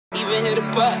even hit a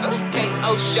putt.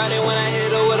 KO shot it when I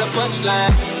hit her with a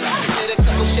punchline. Hit a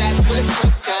couple shots when it's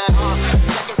crunch time.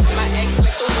 Checking for my ex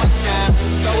like the one time.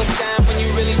 Throw a time when you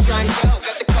really try and go.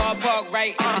 Got the car parked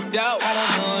right at the door. I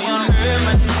don't know, you heard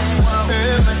my name,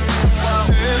 heard my name,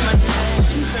 heard my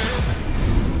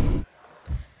name.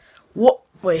 What?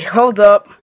 Wait, hold up.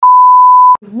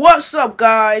 What's up,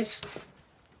 guys?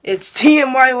 It's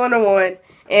TMI 101,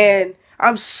 and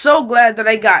I'm so glad that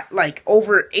I got like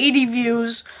over 80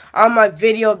 views on my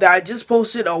video that I just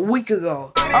posted a week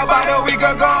ago. About a week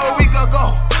ago.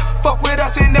 Fuck with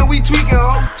us and then we tweaking,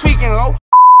 ho.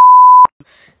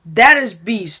 That is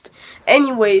beast.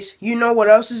 Anyways, you know what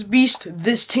else is beast?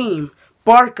 This team,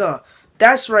 Barca.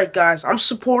 That's right, guys. I'm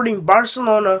supporting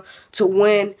Barcelona to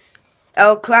win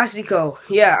El Clasico.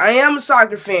 Yeah, I am a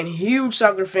soccer fan, huge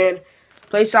soccer fan.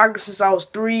 Played soccer since I was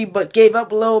 3, but gave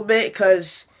up a little bit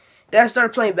because then I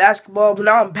started playing basketball. But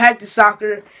now I'm back to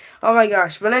soccer. Oh my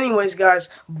gosh. But anyways, guys,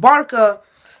 Barca,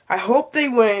 I hope they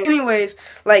win. Anyways,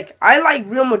 like, I like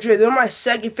Real Madrid. They're my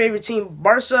second favorite team.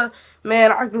 Barca,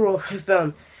 man, I grew up with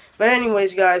them. But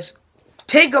anyways, guys,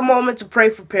 take a moment to pray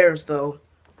for Paris, though.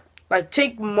 Like,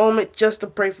 take a moment just to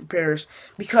pray for Paris.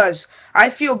 Because I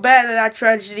feel bad that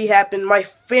tragedy happened. My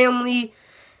family,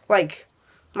 like,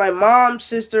 my mom,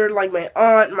 sister, like my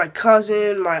aunt, my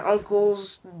cousin, my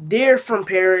uncles, they're from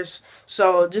Paris.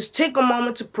 So just take a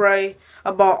moment to pray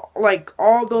about, like,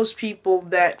 all those people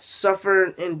that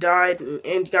suffered and died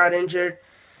and got injured.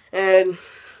 And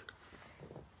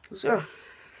let's go.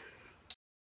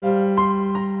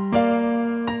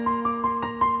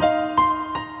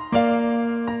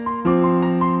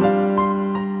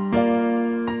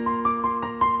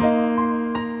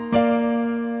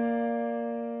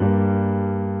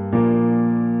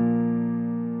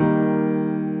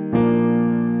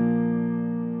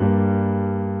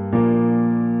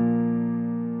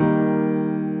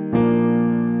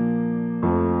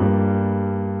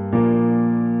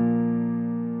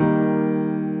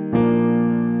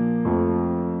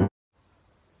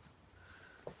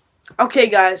 Okay,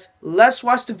 guys, let's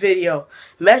watch the video.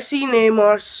 Messi,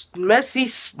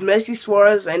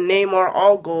 Suarez, and Neymar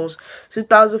all goals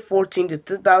 2014 to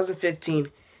 2015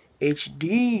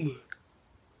 HD.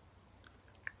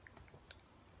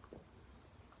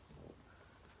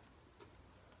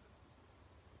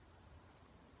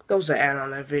 There was an ad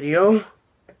on that video.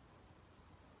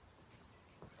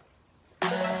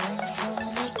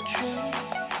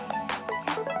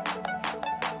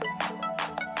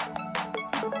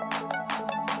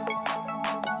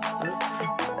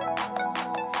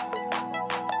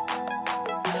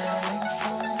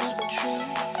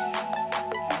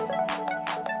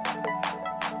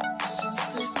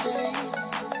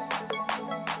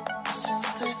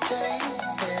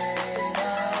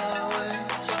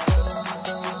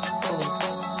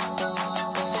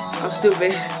 I'm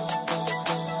stupid.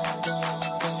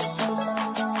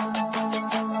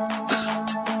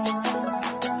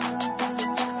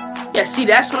 Yeah, see,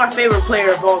 that's my favorite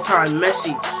player of all time,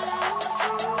 Messi.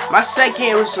 My second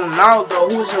is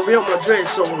Ronaldo, who is in Real Madrid,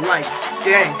 so like,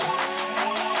 dang.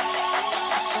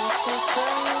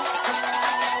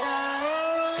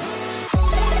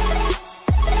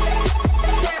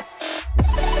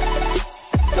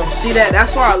 Yo, see that?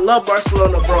 That's why I love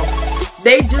Barcelona, bro.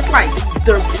 They just like,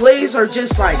 their plays are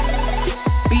just like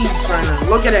beasts right now.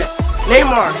 Look at that.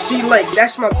 Neymar, see, like,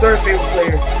 that's my third favorite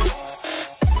player.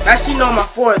 Actually, no, my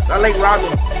fourth. I like Robin.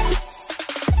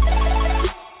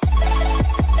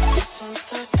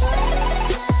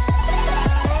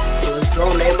 Let's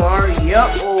go, Neymar. Yep.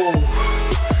 Oh.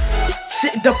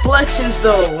 Deflections,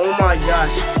 though. Oh my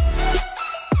gosh.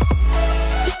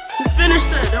 Who finished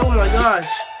that? Oh my gosh.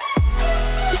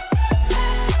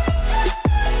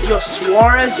 Yo,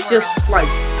 Suarez just like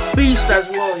beast as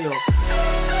well, yo.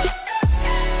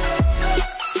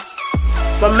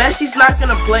 But Messi's not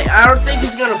gonna play. I don't think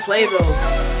he's gonna play though.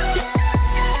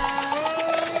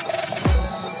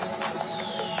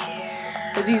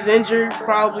 Cause he's injured,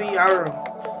 probably. I don't know.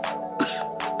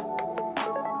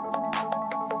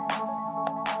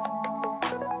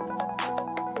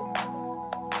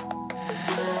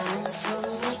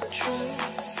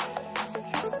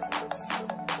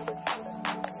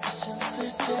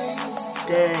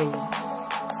 Dang.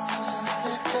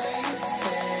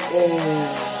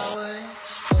 Oh.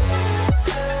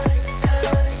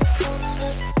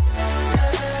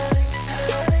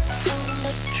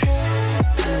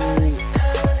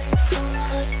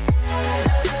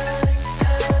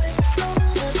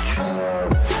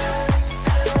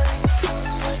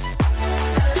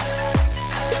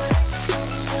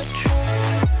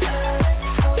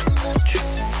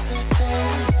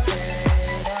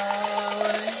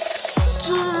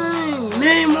 Dang.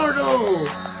 Neymar though.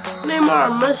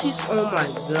 Neymar, Messi's. Oh my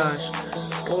gosh.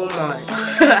 Oh my.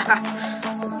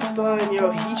 Dang,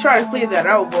 yo, he tried to clear that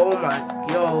out, but oh my,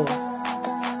 yo.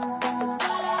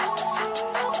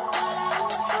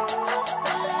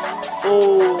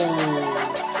 Oh.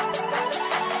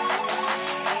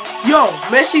 Yo,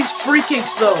 Messi's free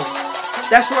kicks though.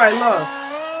 That's what I love.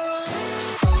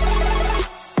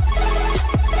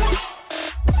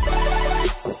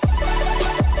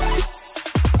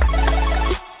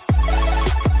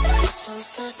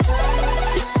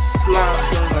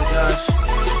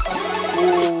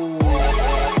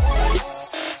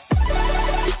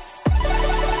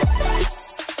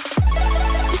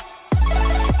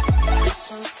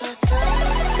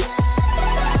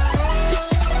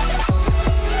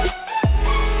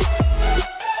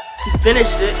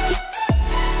 Finished it.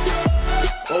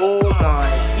 Oh my.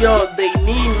 Yo, they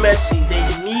need Messi. They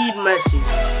need Messi.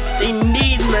 They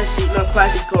need Messi. No,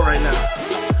 Classico right now.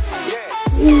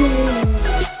 Ooh.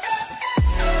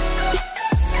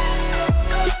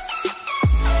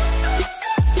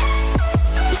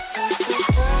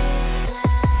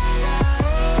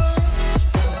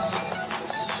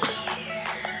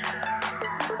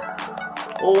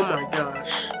 Oh my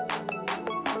gosh.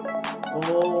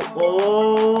 Oh.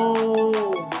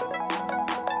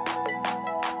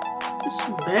 It's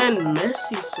Ben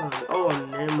Messi, son. Oh,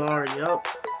 Neymar, yup.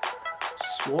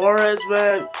 Suarez,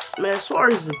 man. Man,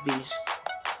 Suarez is a beast.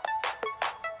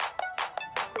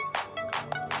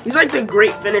 He's like the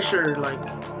great finisher, like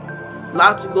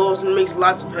lots of goals and makes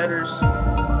lots of headers.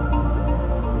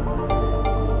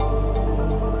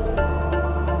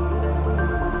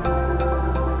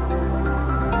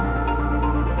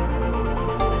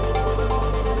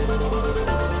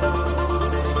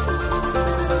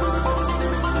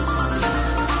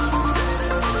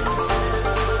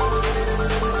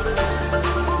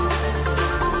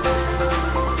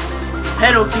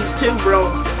 Penalties too,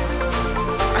 bro.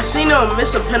 I seen him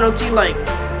miss a penalty like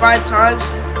 5 times.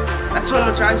 That's how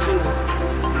much I seen him.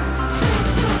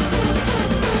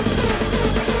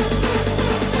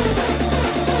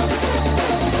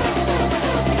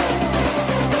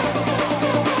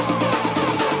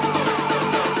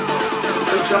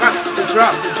 The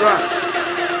drop.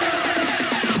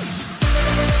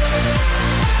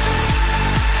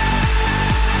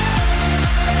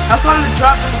 How come the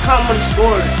drop didn't come when he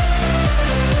scored?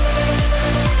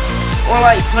 Or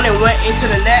like when it went into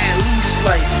the net at least,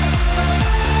 like.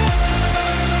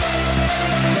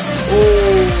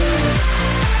 Oh.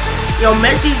 Yo,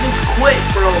 Messi just quit,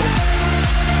 bro.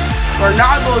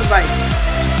 Ronaldo's like,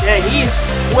 yeah, he is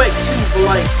quick too,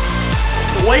 but like,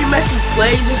 the way Messi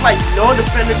plays, it's like no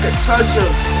defender could touch him.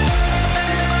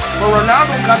 But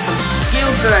Ronaldo got some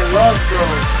skills that I love, bro.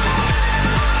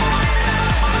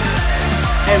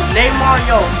 And Neymar,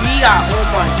 yo, he got, oh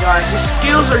my gosh, his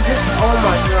skills are just, oh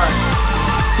my gosh.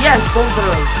 He has both of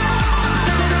them.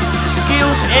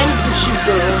 Skills and he can shoot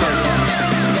good, oh my gosh.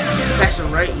 That's it,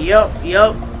 right? Yup.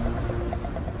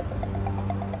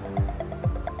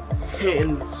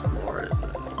 Hitting the Suarez.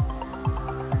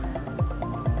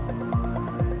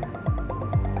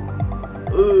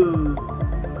 Ooh.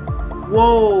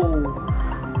 Whoa.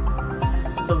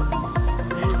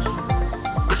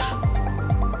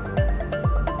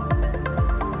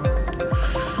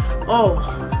 Oh.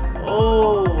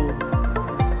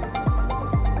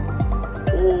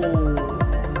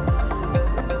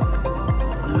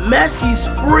 Messi's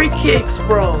free kicks,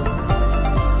 bro.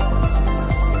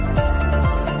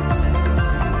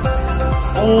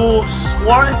 Oh,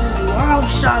 Suarez's long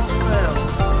shots fell.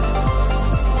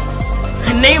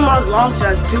 And Neymar's long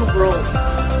shots too, bro.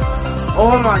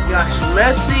 Oh my gosh,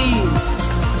 Messi.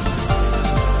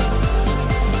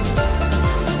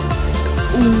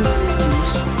 Ooh,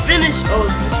 this finish. Oh,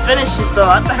 this finishes though.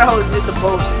 I thought I would hit the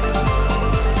post.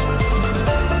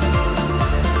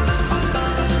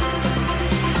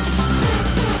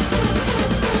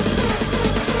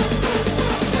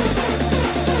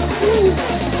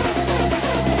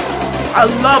 I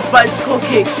love bicycle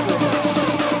kicks.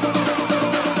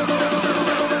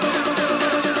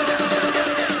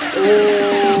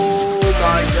 Oh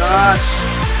my gosh.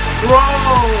 Bro,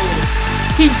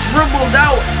 he dribbled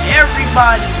out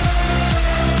everybody.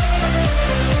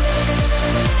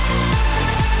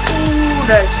 Ooh,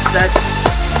 that's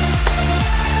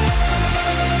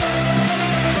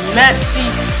Messi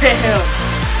fail.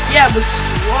 Yeah, but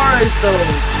Suarez though,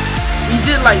 he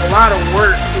did like a lot of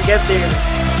work to get there.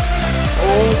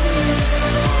 Oh,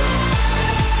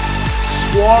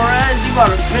 Suarez, you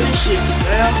gotta finish it,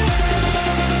 man.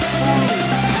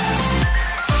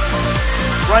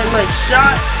 Right leg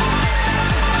shot.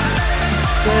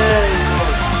 Dang.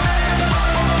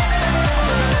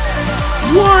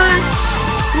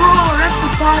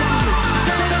 positive.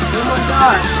 Oh my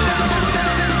gosh.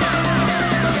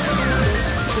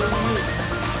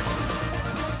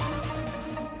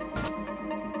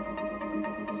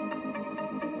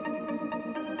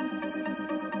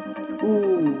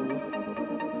 Ooh.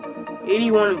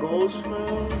 81 goals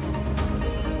from.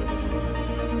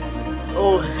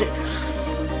 Oh,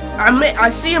 I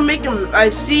see him make him. I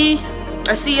see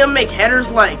him make headers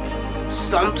like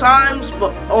sometimes,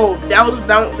 but oh,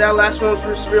 that last one was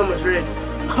versus Real Madrid.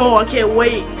 Oh, I can't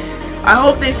wait. I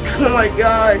hope they. Oh my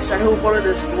gosh, I hope one of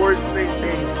them scores the same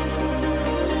thing.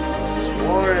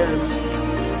 Suarez.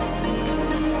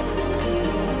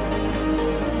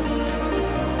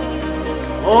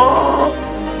 Oh,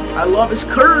 I love his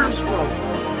curves, bro.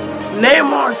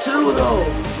 Neymar too, though.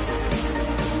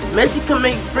 Messi can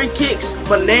make free kicks,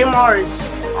 but Neymar is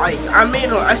like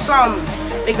I saw him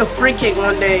make a free kick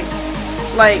one day,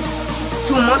 like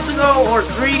 2 months ago or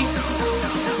 3.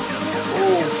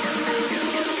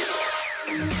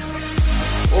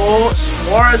 Oh,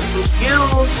 Suarez from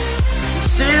skills.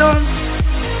 See him?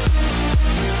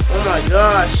 Oh my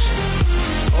gosh.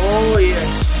 Oh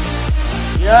yes.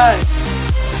 Yes.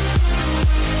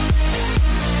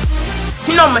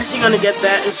 You know Messi gonna get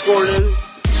that and score it in.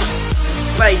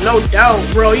 Like, no doubt,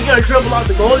 bro. He gonna dribble out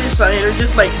the goal or something. Or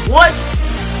just like, what?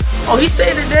 Oh, he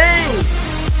saved the dang.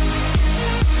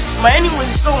 But anyway,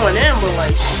 he still went in, but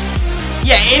like,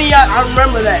 yeah, I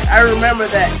remember that. I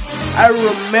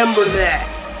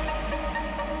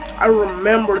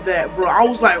remember that, bro. I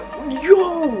was like,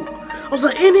 yo. I was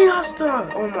like,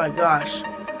 Iniesta. Oh my gosh.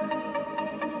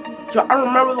 Yo, I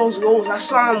remember those goals. I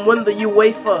saw him win the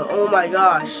UEFA. Oh my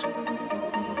gosh.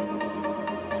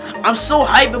 I'm so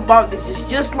hyped about this. It's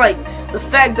just like the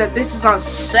fact that this is on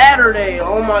Saturday.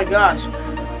 Oh my gosh.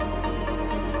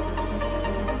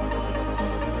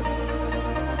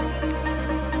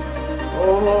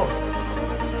 Oh.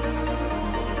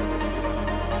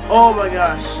 Oh my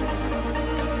gosh.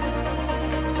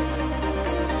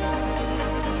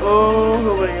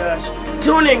 Oh my gosh.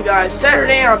 Tune in, guys.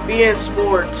 Saturday on BN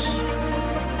Sports.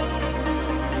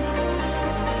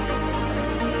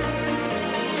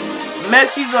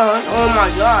 Messi's on. Oh my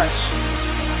gosh.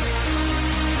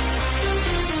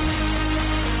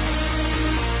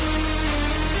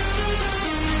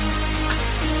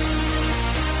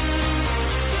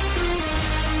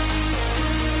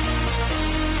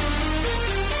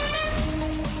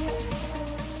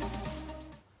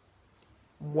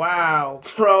 Wow,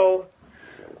 bro.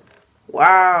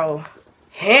 Wow.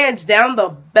 Hands down the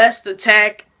best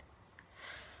attack.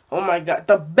 Oh my god,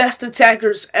 the best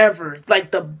attackers ever.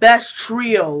 Like, the best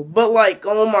trio. But, like,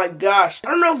 oh my gosh. I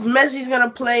don't know if Messi's gonna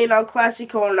play in El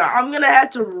Clasico or not. I'm gonna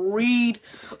have to read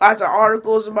lots of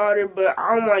articles about it. But,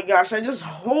 oh my gosh, I just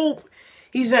hope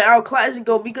he's in El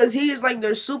Clasico because he is, like,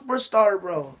 their superstar,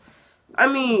 bro. I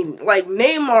mean, like,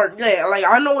 Neymar, yeah, like,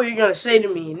 I know what you're gonna say to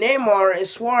me. Neymar and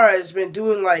Suarez been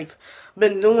doing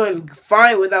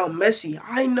fine without Messi.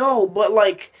 I know, but,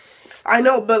 like,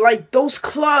 those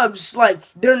clubs, like,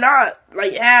 they're not,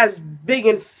 like, as big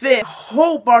and fit. I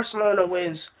hope Barcelona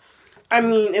wins. I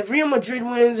mean, if Real Madrid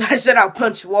wins, I said I'll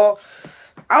punch the wall.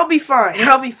 I'll be fine.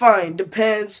 I'll be fine.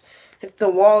 Depends if the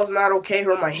wall is not okay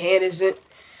or my hand isn't.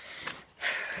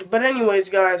 But anyways,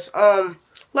 guys,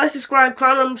 like, subscribe,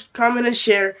 comment, and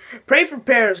share. Pray for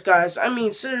Paris, guys. I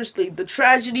mean, seriously, the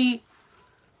tragedy,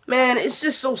 man, it's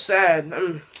just so sad.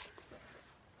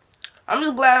 I'm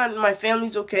just glad my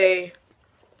family's okay.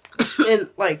 And,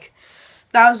 like,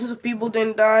 thousands of people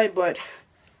didn't die, but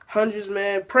hundreds,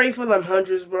 man. Pray for them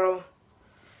hundreds, bro.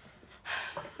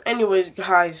 Anyways,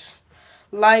 guys,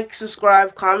 like,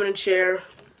 subscribe, comment, and share.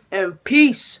 And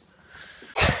peace.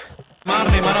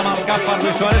 Neymar ha marcat per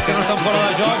Luis Suarez, que no està en fora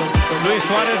de joc. Luis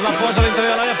Suarez la posa a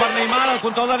l'interior de l'àrea per Neymar, el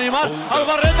control de Neymar, el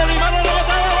barret de Neymar, la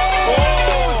rematada! Oh!